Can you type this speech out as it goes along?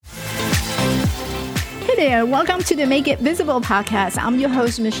there. Welcome to the Make It Visible podcast. I'm your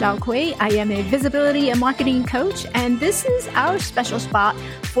host, Michelle Quay. I am a visibility and marketing coach, and this is our special spot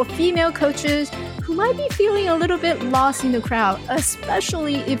for female coaches who might be feeling a little bit lost in the crowd,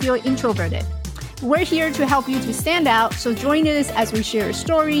 especially if you're introverted. We're here to help you to stand out, so join us as we share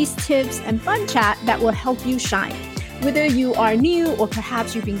stories, tips, and fun chat that will help you shine. Whether you are new or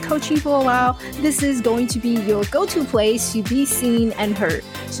perhaps you've been coaching for a while, this is going to be your go-to place to be seen and heard.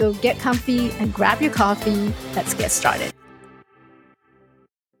 So get comfy and grab your coffee. Let's get started.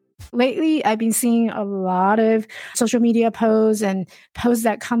 Lately, I've been seeing a lot of social media posts and posts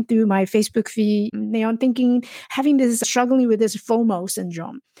that come through my Facebook feed. I'm thinking, struggling with this Fomo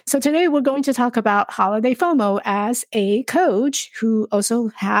syndrome. So today we're going to talk about holiday Fomo as a coach who also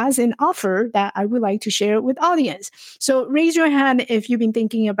has an offer that I would like to share with audience. So raise your hand if you've been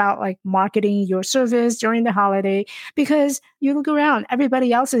thinking about marketing your service during the holiday, because you look around,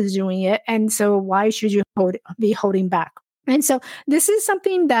 everybody else is doing it. And so why should you be holding back? And so this is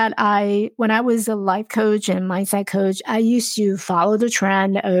something that when I was a life coach and mindset coach, I used to follow the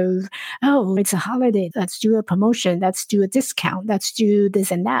trend of, it's a holiday. Let's do a promotion. Let's do a discount. Let's do this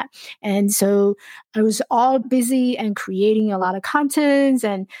and that. And so I was all busy and creating a lot of content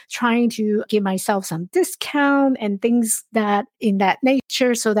and trying to give myself some discount and things that in that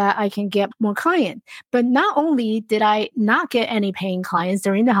nature so that I can get more clients. But not only did I not get any paying clients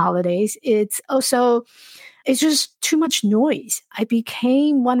during the holidays, it's just too much noise. I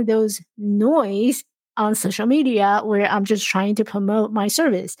became one of those noise on social media where I'm just trying to promote my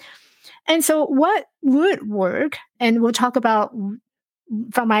service. And so what would work, and we'll talk about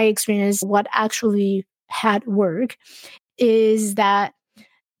from my experience, what actually had worked, is that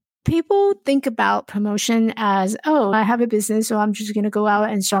people think about promotion as, I have a business, so I'm just going to go out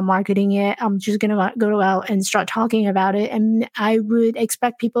and start marketing it. I'm just going to go out and start talking about it. And I would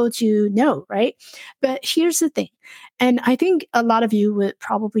expect people to know, right? But here's the thing. And I think a lot of you would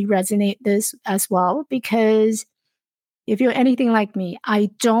probably resonate this as well, because if you're anything like me,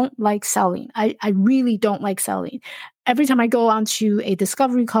 I don't like selling. I really don't like selling. Every time I go onto a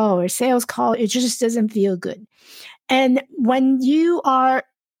discovery call or a sales call, it just doesn't feel good. And when you are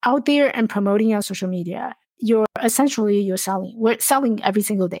out there and promoting on social media, you're selling. We're selling every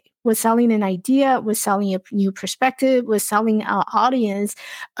single day. We're selling an idea. We're selling a new perspective. We're selling our audience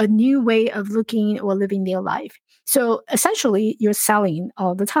a new way of looking or living their life. So essentially, you're selling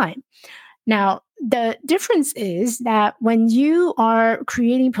all the time. Now, the difference is that when you are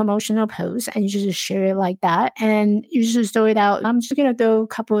creating promotional posts and you just share it like that, and you just throw it out, I'm just going to throw a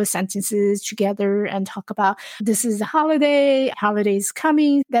couple of sentences together and talk about this is a holidays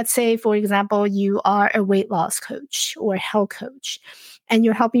coming. Let's say, for example, you are a weight loss coach or health coach, and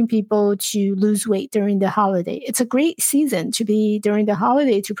you're helping people to lose weight during the holiday. It's a great season to be during the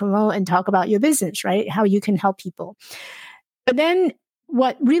holiday to promote and talk about your business, right? How you can help people. But then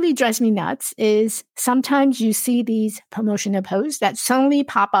what really drives me nuts is sometimes you see these promotional posts that suddenly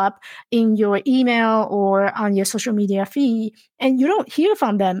pop up in your email or on your social media feed, and you don't hear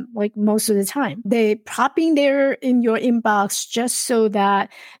from them most of the time. They pop in there in your inbox just so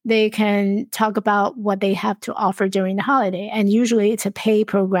that they can talk about what they have to offer during the holiday. And usually it's a pay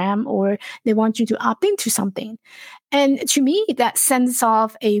program or they want you to opt into something. And to me, that sends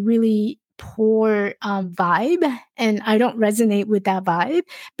off a really poor vibe, and I don't resonate with that vibe,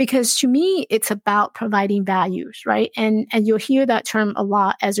 because to me it's about providing values, right? And you'll hear that term a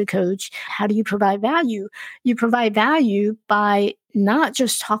lot as a coach. How do you provide value? You provide value by not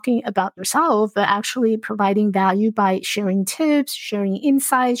just talking about yourself, but actually providing value by sharing tips, sharing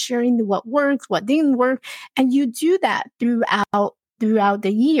insights, sharing what worked, what didn't work, and you do that throughout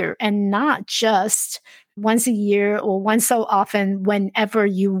the year, and not just once a year or once so often whenever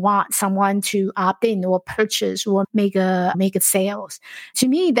you want someone to opt in or purchase or make a sales. To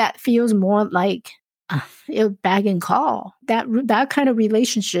me, that feels more like a bag and call, that kind of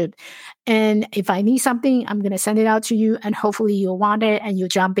relationship. And if I need something, I'm going to send it out to you, and hopefully you'll want it and you'll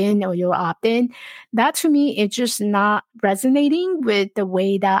jump in or you'll opt in. That to me, it's just not resonating with the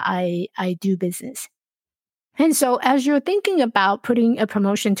way that I do business. And so as you're thinking about putting a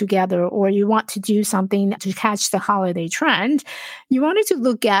promotion together, or you want to do something to catch the holiday trend, you wanted to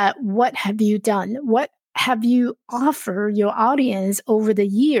look at what have you done? What have you offered your audience over the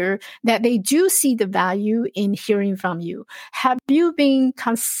year that they do see the value in hearing from you? Have you been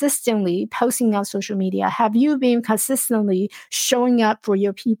consistently posting on social media? Have you been consistently showing up for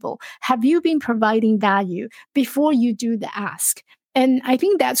your people? Have you been providing value before you do the ask? And I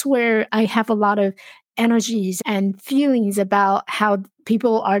think that's where I have a lot of energies and feelings about how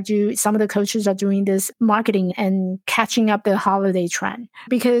some of the coaches are doing this marketing and catching up the holiday trend.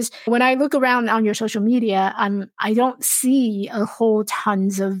 Because when I look around on your social media, I don't see a whole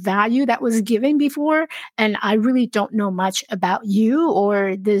tons of value that was given before. And I really don't know much about you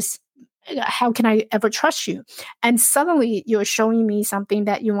or this. How can I ever trust you? And suddenly you're showing me something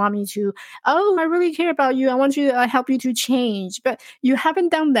that you want me to, oh, I really care about you. I want to help you to change. But you haven't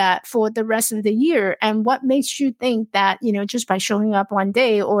done that for the rest of the year. And what makes you think that, just by showing up one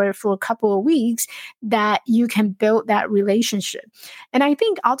day or for a couple of weeks, that you can build that relationship? And I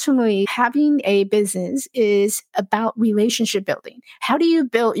think ultimately having a business is about relationship building. How do you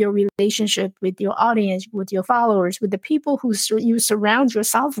build your relationship with your audience, with your followers, with the people who you surround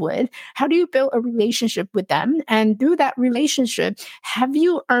yourself with? How do you build a relationship with them? And through that relationship, have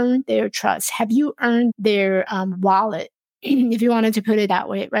you earned their trust? Have you earned their wallet, if you wanted to put it that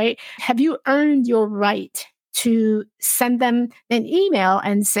way, right? Have you earned your right to send them an email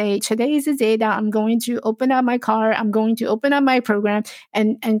and say, today is the day that I'm going to open up my car, I'm going to open up my program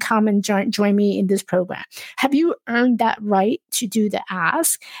and come and join me in this program? Have you earned that right to do the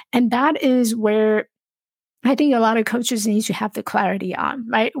ask? And that is where I think a lot of coaches need to have the clarity on,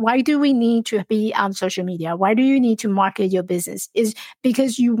 right? Why do we need to be on social media? Why do you need to market your business? Is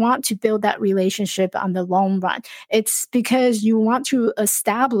because you want to build that relationship on the long run. It's because you want to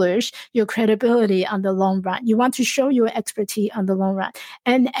establish your credibility on the long run. You want to show your expertise on the long run.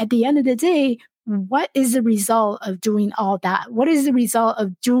 And at the end of the day, what is the result of doing all that? What is the result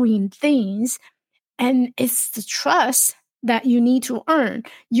of doing things? And it's the trust that you need to earn.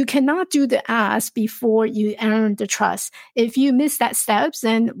 You cannot do the ask before you earn the trust. If you miss that steps,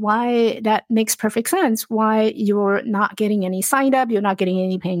 then why that makes perfect sense. Why you're not getting any signed up, you're not getting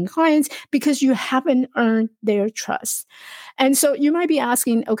any paying clients because you haven't earned their trust. And so you might be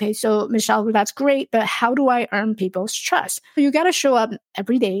asking, okay, so Michelle, that's great, but how do I earn people's trust? You got to show up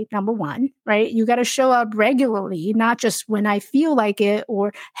every day, number one, right? You got to show up regularly, not just when I feel like it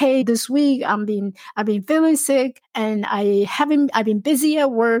or, hey, this week I've been feeling sick and I've been busy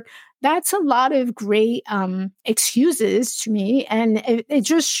at work. That's a lot of great excuses to me. And it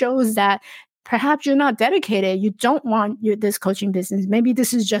just shows that perhaps you're not dedicated. You don't want this coaching business. Maybe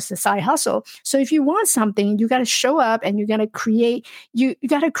this is just a side hustle. So if you want something, you got to show up and you got to create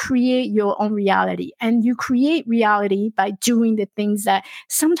your own reality. And you create reality by doing the things that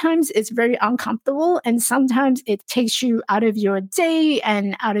sometimes it's very uncomfortable and sometimes it takes you out of your day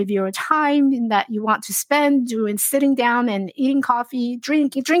and out of your time that you want to spend doing sitting down and eating coffee,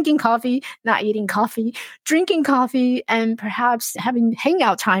 drinking coffee, not eating coffee, drinking coffee, and perhaps having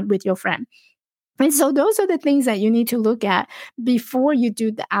hangout time with your friend. And so those are the things that you need to look at before you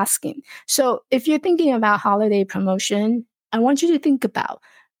do the asking. So if you're thinking about holiday promotion, I want you to think about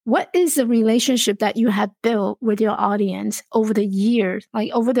what is the relationship that you have built with your audience over the years,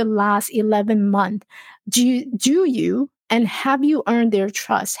 like over the last 11 months. Do you and have you earned their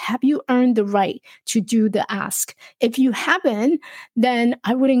trust? Have you earned the right to do the ask? If you haven't, then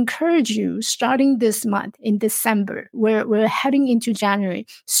I would encourage you, starting this month in December, where we're heading into January,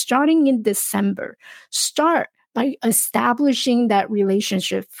 starting in December, start by establishing that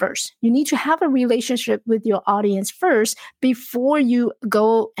relationship first. You need to have a relationship with your audience first before you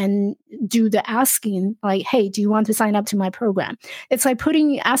go and do the asking, like, hey, do you want to sign up to my program? It's like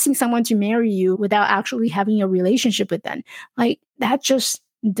asking someone to marry you without actually having a relationship with them. Like, that just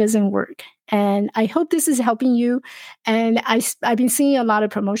doesn't work. And I hope this is helping you. And I've been seeing a lot of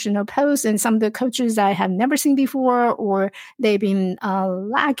promotional posts and some of the coaches I have never seen before, or they've been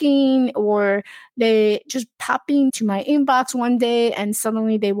lacking, or they just pop into my inbox one day and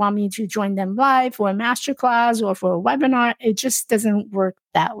suddenly they want me to join them live for a masterclass or for a webinar. It just doesn't work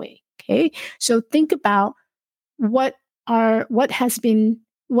that way. Okay. So think about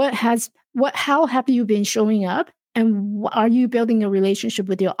how have you been showing up? And are you building a relationship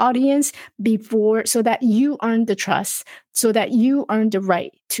with your audience before, so that you earn the trust, so that you earn the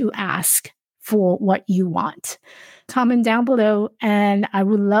right to ask for what you want? Comment down below, and I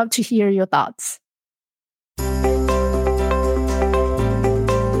would love to hear your thoughts.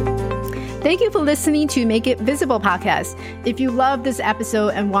 Thank you for listening to Make It Visible podcast. If you love this episode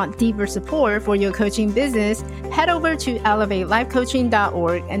and want deeper support for your coaching business, head over to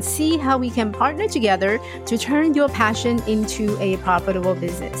elevatelifecoaching.org and see how we can partner together to turn your passion into a profitable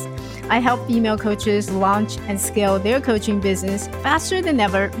business. I help female coaches launch and scale their coaching business faster than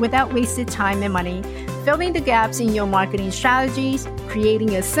ever without wasted time and money, filling the gaps in your marketing strategies,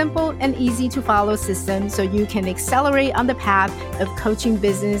 creating a simple and easy to follow system so you can accelerate on the path of coaching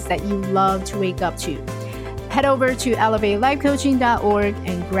business that you love to wake up to. Head over to elevatelifecoaching.org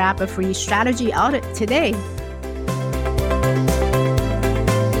and grab a free strategy audit today.